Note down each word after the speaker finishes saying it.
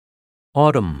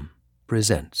Autumn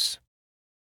presents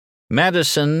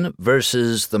Madison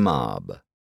versus the Mob,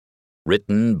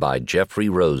 written by Jeffrey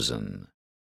Rosen.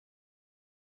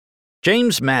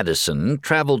 James Madison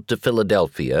traveled to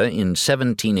Philadelphia in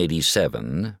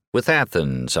 1787 with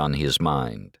Athens on his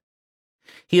mind.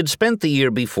 He had spent the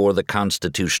year before the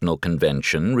Constitutional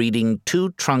Convention reading 2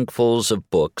 trunkfuls of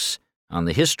books on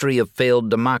the history of failed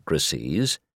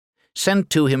democracies sent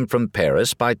to him from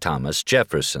Paris by Thomas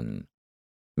Jefferson.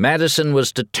 Madison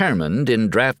was determined in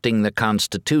drafting the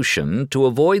Constitution to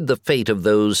avoid the fate of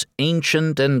those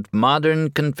ancient and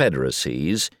modern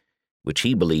confederacies which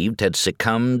he believed had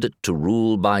succumbed to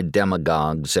rule by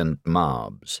demagogues and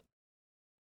mobs.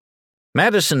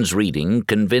 Madison's reading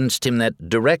convinced him that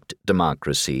direct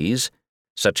democracies,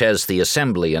 such as the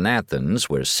Assembly in Athens,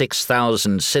 where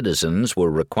 6,000 citizens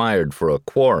were required for a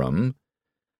quorum,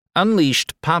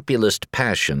 unleashed populist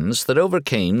passions that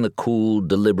overcame the cool,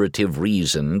 deliberative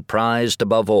reason prized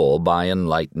above all by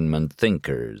Enlightenment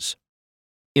thinkers.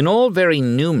 In all very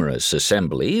numerous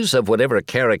assemblies, of whatever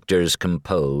characters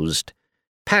composed,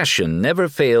 passion never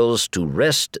fails to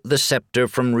wrest the scepter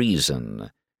from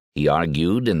reason, he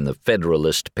argued in the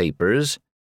Federalist Papers.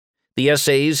 The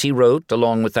essays he wrote,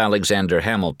 along with Alexander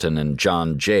Hamilton and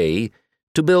John Jay,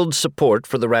 to build support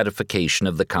for the ratification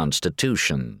of the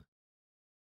Constitution.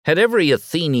 Had every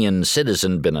Athenian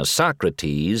citizen been a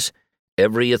Socrates,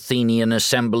 every Athenian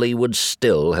assembly would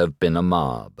still have been a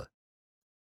mob.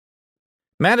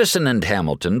 Madison and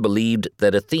Hamilton believed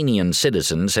that Athenian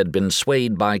citizens had been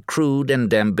swayed by crude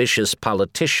and ambitious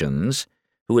politicians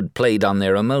who had played on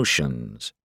their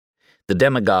emotions. The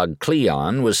demagogue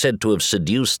Cleon was said to have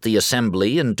seduced the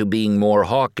assembly into being more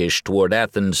hawkish toward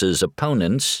Athens's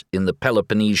opponents in the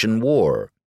Peloponnesian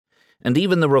War, and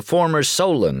even the reformer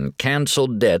Solon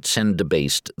canceled debts and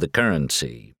debased the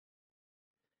currency.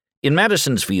 In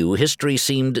Madison's view, history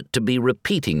seemed to be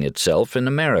repeating itself in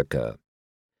America.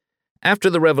 After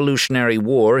the Revolutionary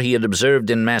War, he had observed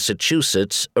in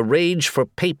Massachusetts a rage for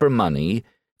paper money,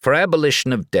 for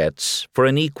abolition of debts, for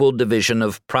an equal division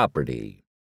of property.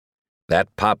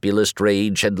 That populist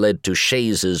rage had led to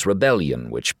Shays's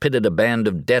Rebellion, which pitted a band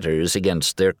of debtors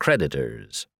against their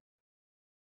creditors.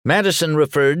 Madison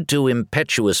referred to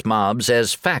impetuous mobs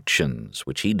as factions,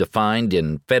 which he defined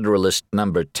in Federalist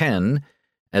No. 10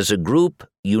 as a group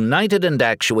united and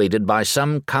actuated by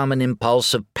some common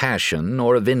impulse of passion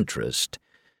or of interest,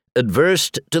 adverse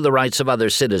to the rights of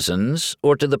other citizens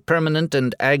or to the permanent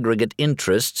and aggregate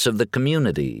interests of the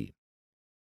community.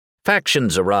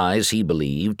 Factions arise, he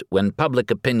believed, when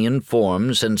public opinion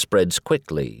forms and spreads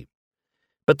quickly.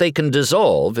 But they can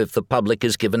dissolve if the public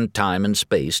is given time and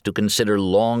space to consider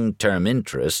long-term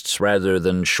interests rather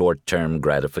than short-term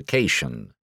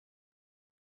gratification.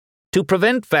 To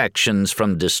prevent factions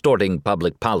from distorting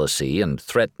public policy and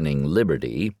threatening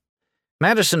liberty,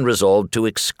 Madison resolved to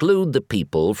exclude the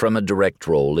people from a direct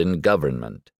role in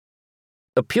government.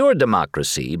 A pure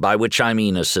democracy, by which I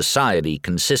mean a society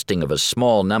consisting of a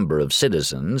small number of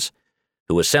citizens,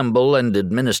 who assemble and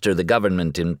administer the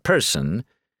government in person,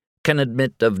 can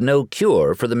admit of no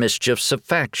cure for the mischiefs of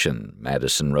faction,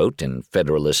 Madison wrote in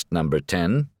Federalist No.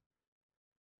 10.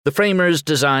 The framers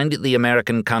designed the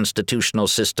American constitutional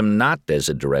system not as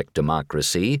a direct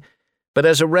democracy, but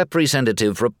as a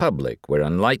representative republic where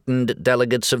enlightened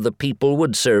delegates of the people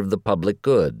would serve the public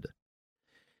good.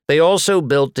 They also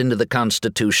built into the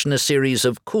Constitution a series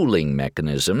of cooling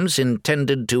mechanisms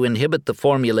intended to inhibit the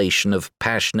formulation of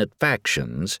passionate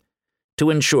factions, to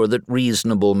ensure that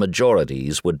reasonable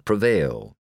majorities would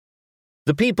prevail.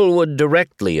 The people would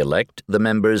directly elect the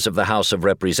members of the House of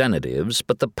Representatives,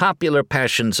 but the popular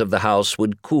passions of the House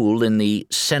would cool in the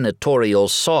senatorial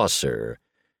saucer,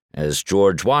 as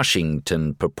George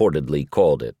Washington purportedly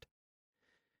called it.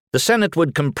 The Senate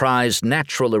would comprise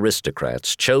natural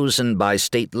aristocrats chosen by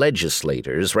state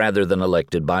legislators rather than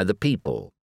elected by the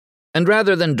people. And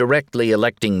rather than directly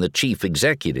electing the chief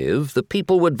executive, the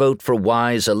people would vote for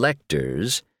wise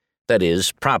electors, that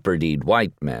is, propertied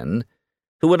white men,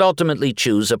 who would ultimately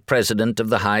choose a president of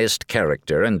the highest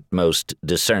character and most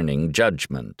discerning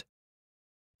judgment.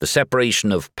 The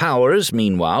separation of powers,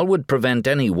 meanwhile, would prevent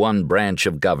any one branch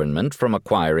of government from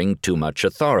acquiring too much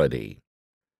authority.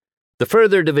 The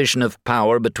further division of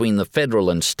power between the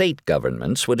federal and state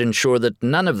governments would ensure that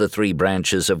none of the 3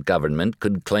 branches of government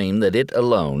could claim that it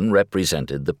alone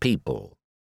represented the people.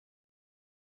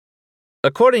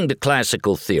 According to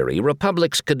classical theory,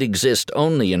 republics could exist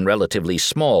only in relatively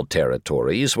small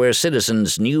territories where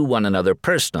citizens knew one another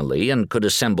personally and could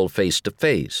assemble face to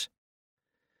face.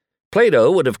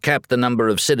 Plato would have capped the number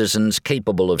of citizens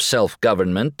capable of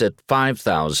self-government at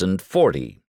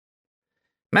 5,040.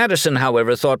 Madison,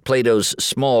 however, thought Plato's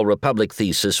small republic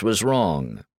thesis was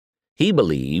wrong. He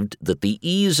believed that the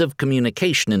ease of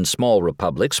communication in small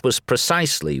republics was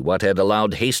precisely what had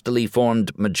allowed hastily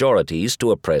formed majorities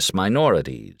to oppress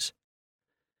minorities.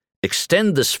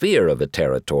 Extend the sphere of a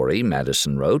territory,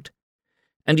 Madison wrote,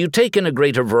 and you take in a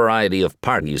greater variety of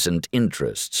parties and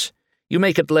interests. You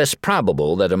make it less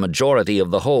probable that a majority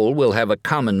of the whole will have a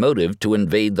common motive to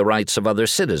invade the rights of other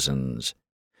citizens.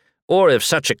 Or if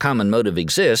such a common motive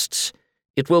exists,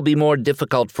 it will be more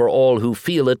difficult for all who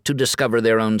feel it to discover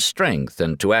their own strength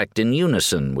and to act in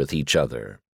unison with each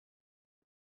other.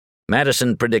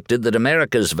 Madison predicted that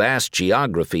America's vast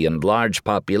geography and large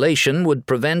population would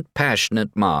prevent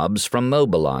passionate mobs from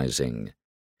mobilizing.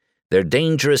 Their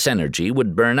dangerous energy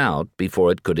would burn out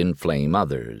before it could inflame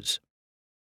others.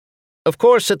 Of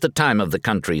course, at the time of the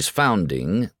country's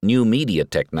founding, new media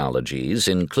technologies,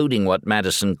 including what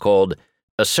Madison called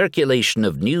a circulation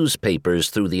of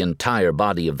newspapers through the entire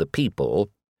body of the people,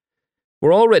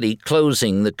 were already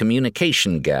closing the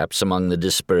communication gaps among the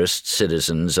dispersed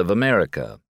citizens of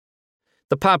America.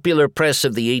 The popular press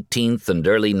of the 18th and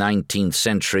early 19th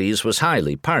centuries was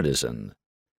highly partisan.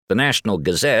 The National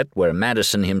Gazette, where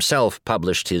Madison himself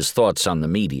published his thoughts on the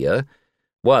media,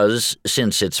 was,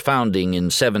 since its founding in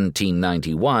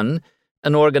 1791,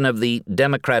 an organ of the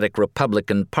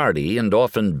Democratic-Republican Party and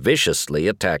often viciously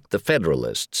attacked the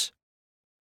Federalists.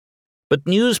 But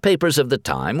newspapers of the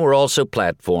time were also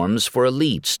platforms for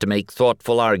elites to make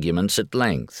thoughtful arguments at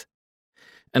length.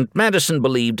 And Madison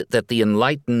believed that the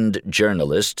enlightened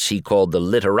journalists he called the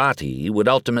literati would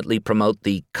ultimately promote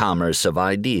the commerce of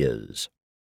ideas.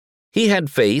 He had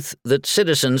faith that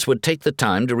citizens would take the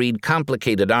time to read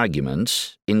complicated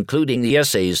arguments, including the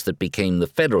essays that became the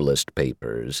Federalist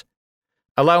Papers,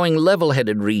 allowing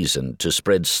level-headed reason to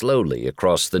spread slowly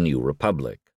across the new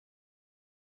republic.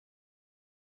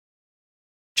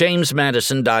 James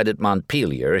Madison died at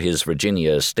Montpelier, his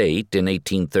Virginia estate, in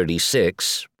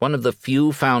 1836, one of the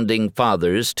few founding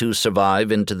fathers to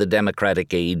survive into the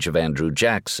Democratic age of Andrew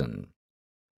Jackson.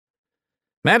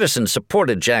 Madison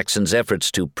supported Jackson's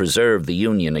efforts to preserve the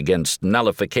Union against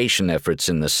nullification efforts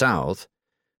in the South,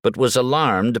 but was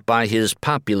alarmed by his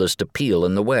populist appeal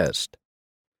in the West.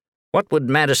 What would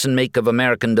Madison make of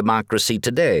American democracy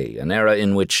today, an era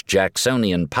in which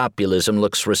Jacksonian populism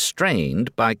looks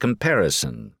restrained by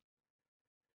comparison?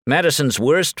 Madison's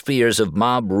worst fears of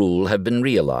mob rule have been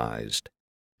realized,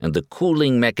 and the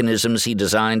cooling mechanisms he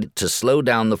designed to slow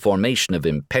down the formation of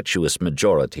impetuous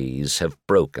majorities have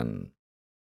broken.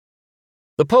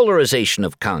 The polarization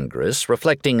of Congress,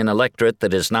 reflecting an electorate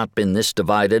that has not been this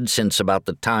divided since about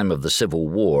the time of the Civil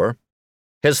War,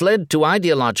 has led to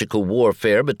ideological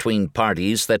warfare between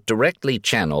parties that directly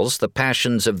channels the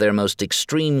passions of their most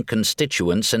extreme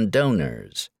constituents and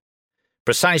donors,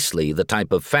 precisely the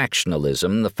type of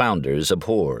factionalism the founders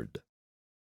abhorred.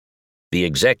 The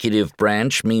executive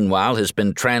branch, meanwhile, has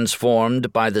been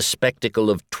transformed by the spectacle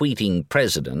of tweeting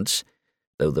presidents,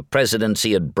 though the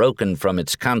presidency had broken from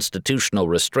its constitutional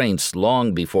restraints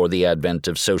long before the advent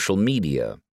of social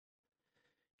media.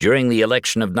 During the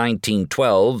election of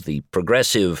 1912, the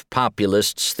progressive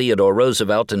populists Theodore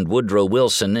Roosevelt and Woodrow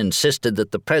Wilson insisted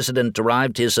that the president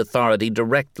derived his authority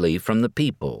directly from the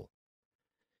people.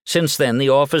 Since then, the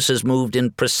office has moved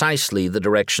in precisely the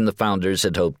direction the founders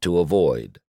had hoped to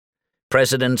avoid.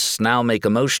 Presidents now make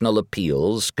emotional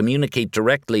appeals, communicate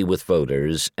directly with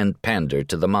voters, and pander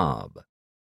to the mob.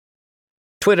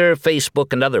 Twitter,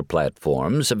 Facebook, and other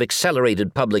platforms have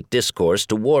accelerated public discourse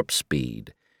to warp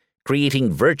speed,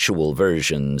 creating virtual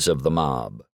versions of the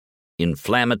mob.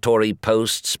 Inflammatory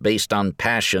posts based on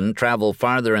passion travel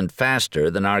farther and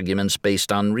faster than arguments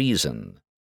based on reason.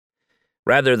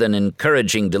 Rather than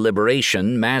encouraging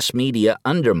deliberation, mass media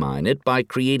undermine it by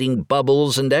creating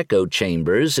bubbles and echo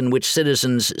chambers in which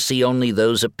citizens see only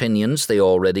those opinions they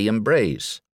already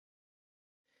embrace.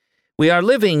 We are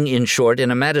living, in short,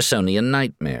 in a Madisonian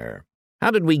nightmare.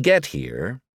 How did we get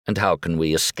here, and how can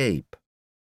we escape?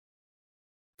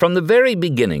 From the very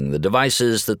beginning, the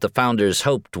devices that the founders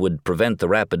hoped would prevent the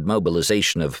rapid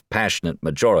mobilization of passionate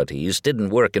majorities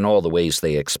didn't work in all the ways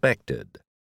they expected.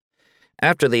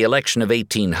 After the election of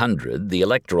 1800, the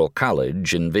Electoral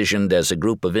College, envisioned as a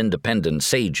group of independent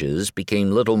sages, became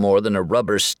little more than a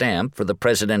rubber stamp for the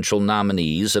presidential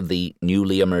nominees of the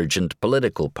newly emergent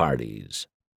political parties.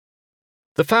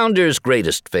 The founders'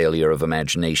 greatest failure of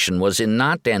imagination was in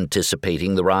not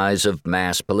anticipating the rise of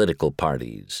mass political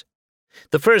parties.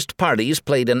 The first parties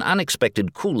played an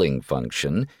unexpected cooling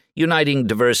function, uniting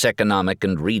diverse economic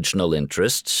and regional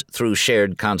interests through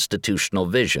shared constitutional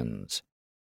visions.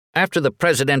 After the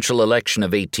presidential election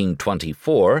of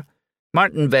 1824,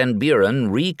 Martin Van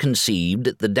Buren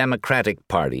reconceived the Democratic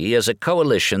Party as a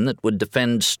coalition that would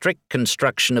defend strict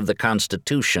construction of the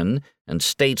Constitution and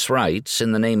states' rights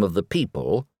in the name of the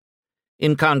people,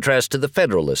 in contrast to the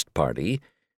Federalist Party,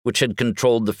 which had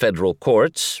controlled the federal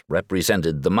courts,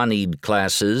 represented the moneyed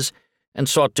classes, and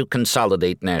sought to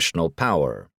consolidate national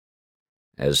power.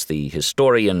 As the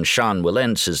historian Sean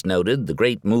Wilentz has noted, the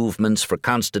great movements for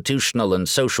constitutional and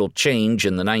social change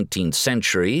in the 19th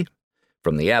century,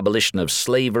 from the abolition of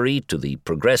slavery to the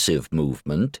progressive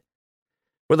movement,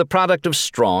 were the product of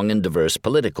strong and diverse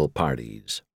political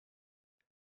parties.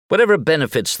 Whatever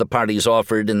benefits the parties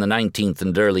offered in the 19th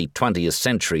and early 20th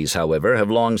centuries, however,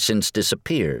 have long since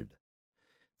disappeared.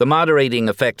 The moderating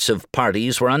effects of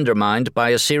parties were undermined by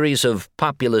a series of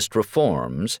populist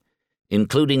reforms,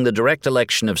 including the direct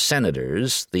election of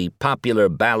senators, the popular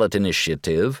ballot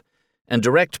initiative, and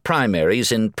direct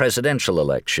primaries in presidential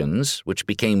elections, which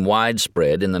became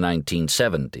widespread in the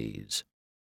 1970s.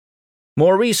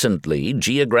 More recently,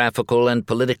 geographical and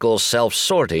political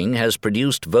self-sorting has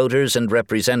produced voters and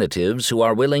representatives who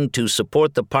are willing to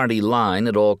support the party line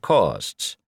at all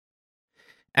costs.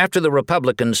 After the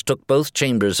Republicans took both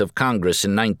chambers of Congress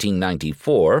in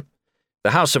 1994,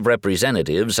 the House of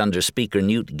Representatives under Speaker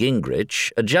Newt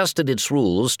Gingrich adjusted its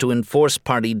rules to enforce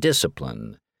party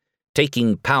discipline,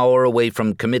 taking power away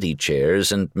from committee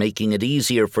chairs and making it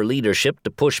easier for leadership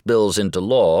to push bills into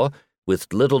law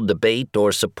with little debate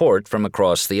or support from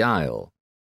across the aisle.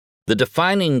 The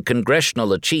defining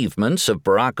congressional achievements of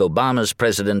Barack Obama's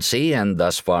presidency and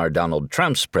thus far Donald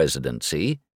Trump's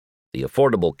presidency, the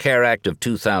Affordable Care Act of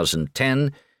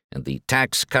 2010 and the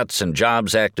Tax Cuts and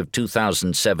Jobs Act of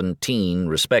 2017,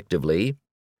 respectively,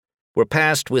 were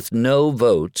passed with no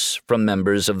votes from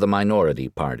members of the minority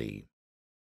party.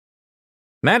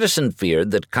 Madison feared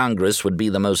that Congress would be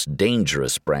the most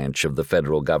dangerous branch of the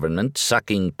federal government,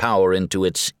 sucking power into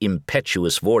its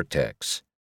impetuous vortex.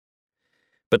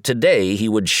 But today he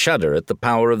would shudder at the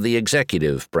power of the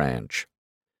executive branch.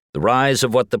 The rise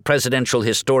of what the presidential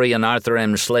historian Arthur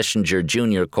M. Schlesinger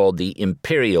Jr. called the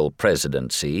imperial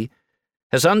presidency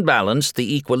has unbalanced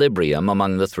the equilibrium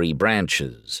among the three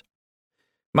branches.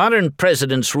 Modern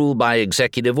presidents rule by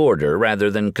executive order rather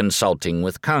than consulting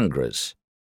with Congress.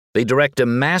 They direct a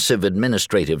massive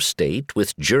administrative state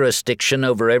with jurisdiction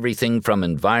over everything from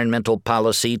environmental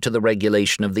policy to the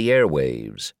regulation of the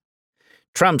airwaves.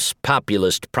 Trump's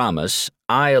populist promise,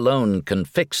 "I alone can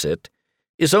fix it,"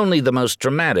 is only the most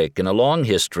dramatic in a long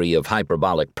history of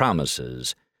hyperbolic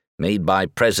promises made by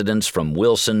presidents from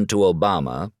Wilson to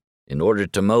Obama in order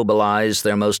to mobilize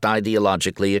their most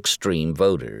ideologically extreme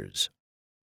voters.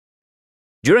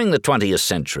 During the 20th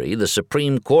century, the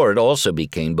Supreme Court also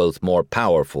became both more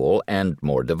powerful and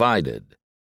more divided.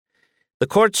 The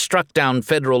court struck down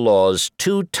federal laws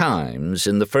 2 times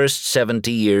in the first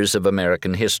 70 years of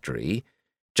American history,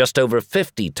 just over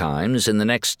 50 times in the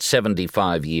next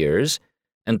 75 years,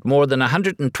 and more than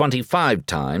 125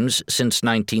 times since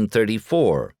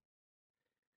 1934.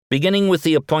 Beginning with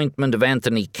the appointment of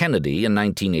Anthony Kennedy in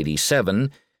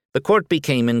 1987, the court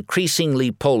became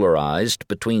increasingly polarized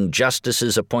between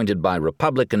justices appointed by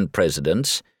Republican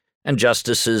presidents and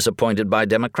justices appointed by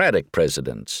Democratic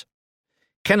presidents.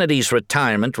 Kennedy's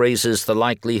retirement raises the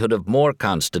likelihood of more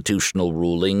constitutional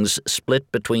rulings split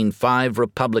between 5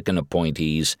 Republican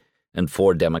appointees and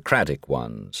 4 Democratic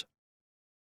ones.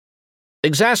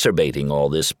 Exacerbating all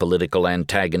this political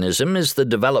antagonism is the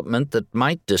development that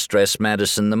might distress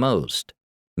Madison the most: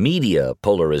 media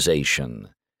polarization,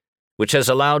 which has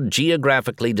allowed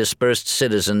geographically dispersed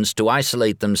citizens to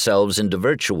isolate themselves into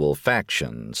virtual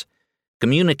factions,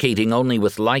 communicating only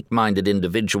with like-minded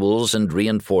individuals and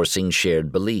reinforcing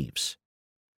shared beliefs.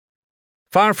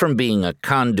 Far from being a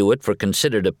conduit for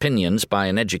considered opinions by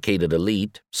an educated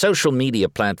elite, social media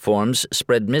platforms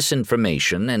spread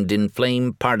misinformation and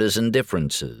inflame partisan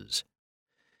differences.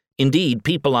 Indeed,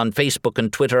 people on Facebook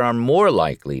and Twitter are more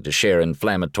likely to share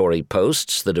inflammatory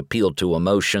posts that appeal to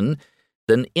emotion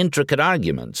than intricate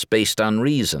arguments based on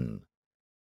reason.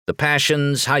 The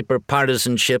passions,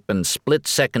 hyperpartisanship, and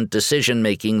split-second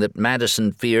decision-making that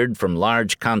Madison feared from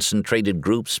large concentrated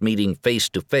groups meeting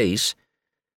face-to-face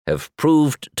have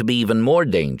proved to be even more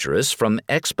dangerous from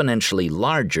exponentially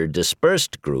larger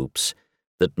dispersed groups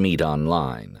that meet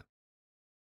online.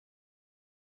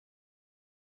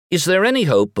 Is there any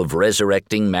hope of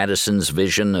resurrecting Madison's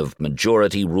vision of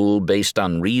majority rule based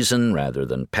on reason rather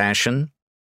than passion?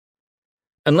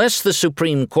 Unless the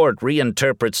Supreme Court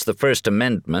reinterprets the First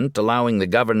Amendment, allowing the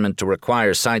government to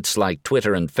require sites like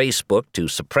Twitter and Facebook to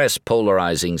suppress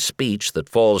polarizing speech that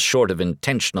falls short of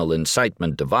intentional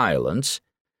incitement to violence,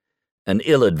 an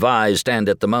ill-advised and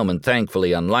at the moment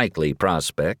thankfully unlikely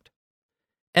prospect,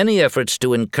 any efforts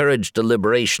to encourage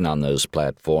deliberation on those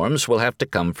platforms will have to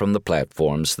come from the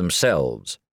platforms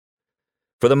themselves.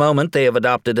 For the moment, they have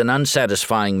adopted an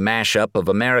unsatisfying mashup of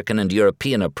American and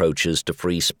European approaches to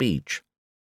free speech.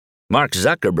 Mark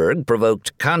Zuckerberg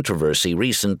provoked controversy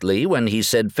recently when he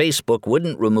said Facebook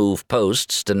wouldn't remove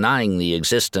posts denying the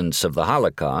existence of the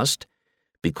Holocaust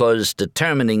because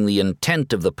determining the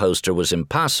intent of the poster was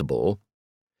impossible,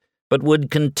 but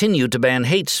would continue to ban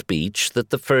hate speech that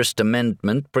the First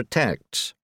Amendment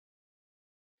protects.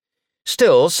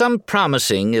 Still, some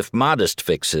promising, if modest,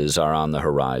 fixes are on the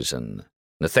horizon.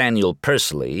 Nathaniel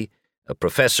Pursley, a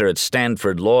professor at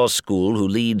Stanford Law School who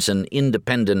leads an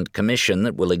independent commission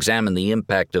that will examine the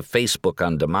impact of Facebook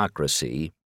on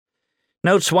democracy,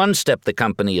 notes one step the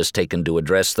company has taken to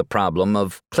address the problem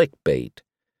of clickbait,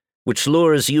 which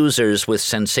lures users with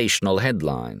sensational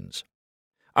headlines.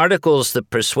 Articles that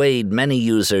persuade many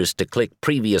users to click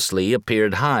previously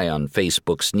appeared high on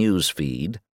Facebook's news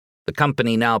feed. The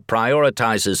company now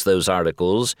prioritizes those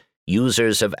articles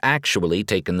users have actually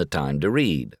taken the time to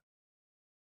read.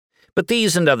 But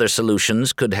these and other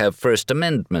solutions could have First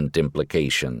Amendment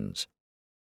implications.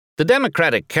 The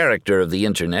democratic character of the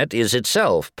Internet is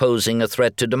itself posing a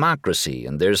threat to democracy,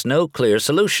 and there's no clear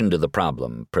solution to the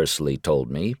problem, Pursley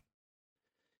told me.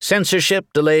 Censorship,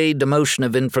 delay, demotion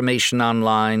of information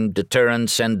online,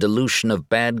 deterrence, and dilution of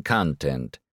bad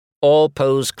content all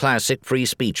pose classic free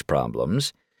speech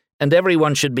problems, and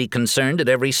everyone should be concerned at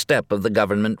every step of the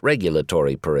government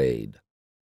regulatory parade.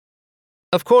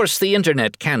 Of course, the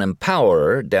Internet can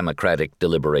empower democratic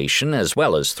deliberation as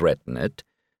well as threaten it,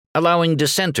 allowing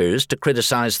dissenters to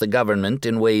criticize the government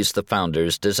in ways the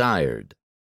founders desired.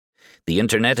 The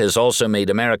Internet has also made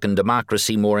American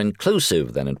democracy more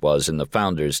inclusive than it was in the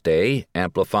founders' day,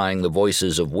 amplifying the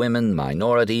voices of women,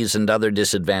 minorities, and other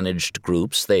disadvantaged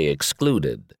groups they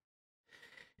excluded.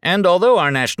 And although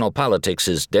our national politics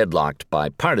is deadlocked by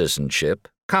partisanship,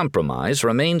 compromise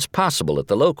remains possible at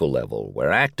the local level,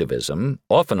 where activism,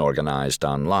 often organized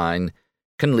online,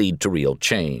 can lead to real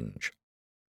change.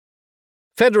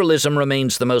 Federalism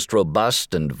remains the most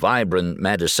robust and vibrant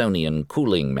Madisonian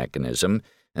cooling mechanism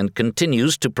and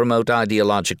continues to promote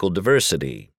ideological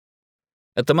diversity.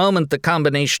 At the moment, the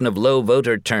combination of low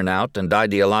voter turnout and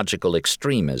ideological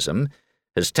extremism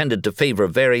has tended to favor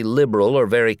very liberal or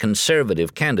very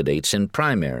conservative candidates in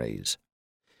primaries.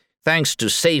 Thanks to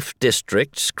safe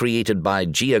districts created by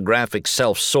geographic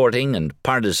self-sorting and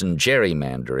partisan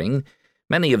gerrymandering,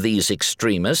 many of these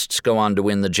extremists go on to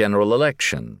win the general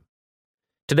election.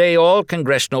 Today, all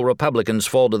congressional Republicans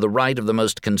fall to the right of the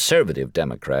most conservative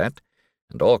Democrat,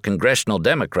 and all congressional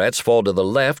Democrats fall to the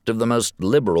left of the most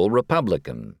liberal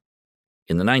Republican.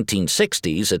 In the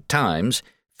 1960s, at times,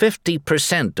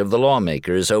 50% of the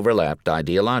lawmakers overlapped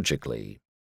ideologically.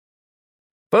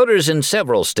 Voters in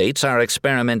several states are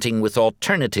experimenting with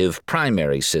alternative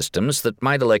primary systems that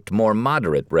might elect more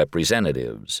moderate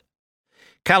representatives.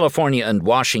 California and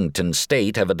Washington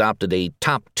state have adopted a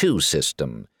top-two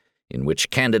system, in which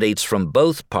candidates from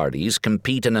both parties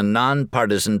compete in a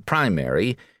nonpartisan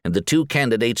primary, and the two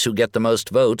candidates who get the most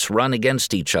votes run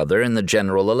against each other in the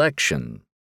general election,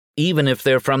 even if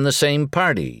they're from the same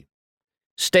party.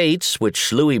 States,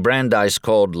 which Louis Brandeis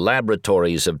called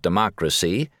laboratories of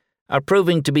democracy, are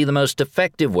proving to be the most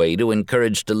effective way to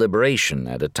encourage deliberation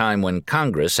at a time when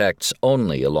Congress acts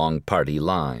only along party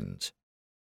lines.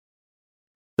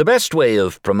 The best way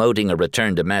of promoting a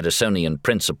return to Madisonian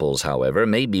principles, however,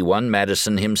 may be one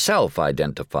Madison himself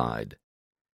identified: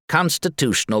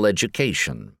 constitutional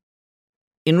education.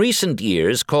 In recent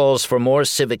years, calls for more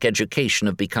civic education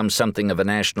have become something of a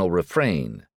national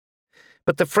refrain.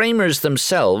 But the framers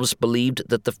themselves believed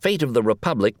that the fate of the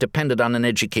Republic depended on an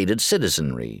educated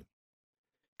citizenry.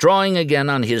 Drawing again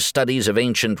on his studies of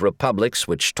ancient republics,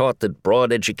 which taught that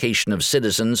broad education of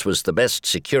citizens was the best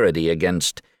security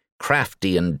against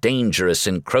crafty and dangerous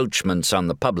encroachments on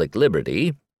the public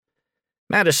liberty,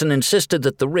 Madison insisted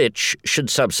that the rich should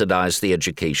subsidize the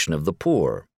education of the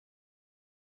poor.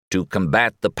 To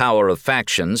combat the power of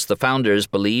factions, the founders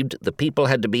believed the people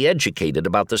had to be educated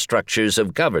about the structures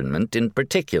of government in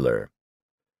particular.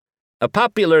 A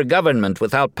popular government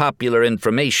without popular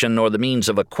information or the means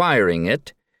of acquiring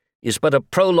it is but a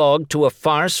prologue to a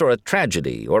farce or a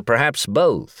tragedy, or perhaps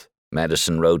both,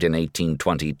 Madison wrote in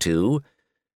 1822,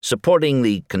 supporting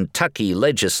the Kentucky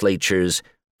legislature's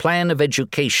plan of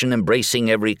education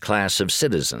embracing every class of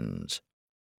citizens.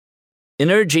 In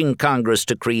urging Congress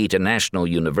to create a national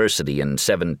university in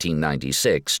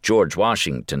 1796, George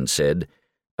Washington said,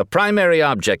 "A primary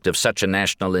object of such a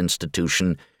national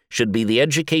institution should be the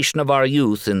education of our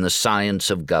youth in the science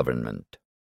of government.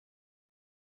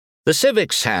 The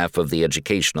civics half of the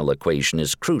educational equation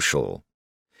is crucial.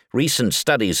 Recent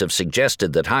studies have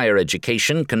suggested that higher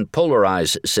education can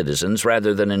polarize citizens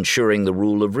rather than ensuring the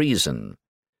rule of reason.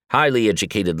 Highly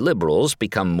educated liberals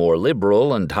become more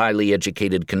liberal and highly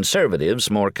educated conservatives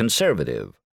more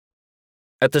conservative.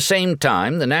 At the same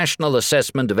time, the National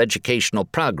Assessment of Educational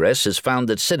Progress has found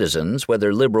that citizens,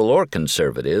 whether liberal or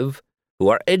conservative, who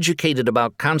are educated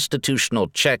about constitutional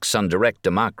checks on direct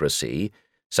democracy,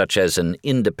 such as an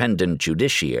independent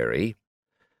judiciary,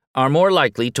 are more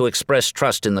likely to express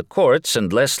trust in the courts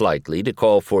and less likely to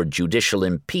call for judicial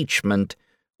impeachment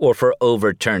or for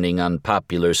overturning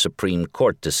unpopular Supreme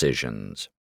Court decisions.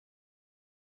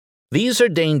 These are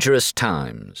dangerous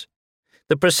times.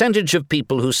 The percentage of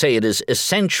people who say it is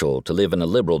essential to live in a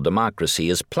liberal democracy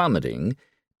is plummeting,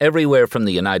 everywhere from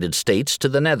the United States to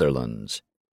the Netherlands.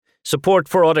 Support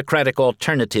for autocratic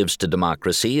alternatives to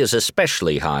democracy is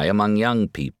especially high among young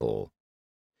people.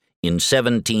 In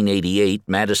 1788,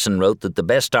 Madison wrote that the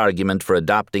best argument for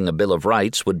adopting a Bill of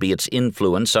Rights would be its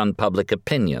influence on public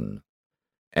opinion.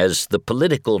 As the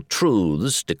political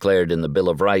truths declared in the Bill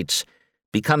of Rights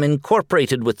become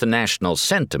incorporated with the national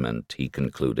sentiment, he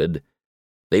concluded,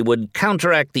 they would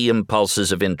counteract the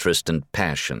impulses of interest and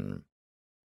passion.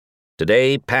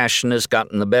 Today, passion has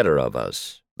gotten the better of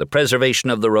us. The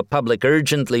preservation of the Republic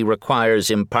urgently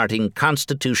requires imparting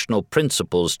constitutional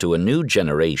principles to a new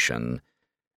generation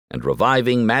and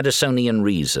reviving Madisonian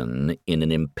reason in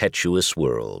an impetuous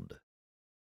world.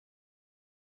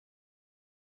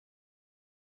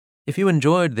 If you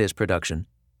enjoyed this production,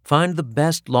 find the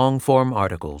best long-form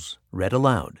articles read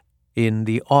aloud in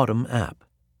the Autumn app,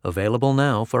 available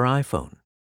now for iPhone.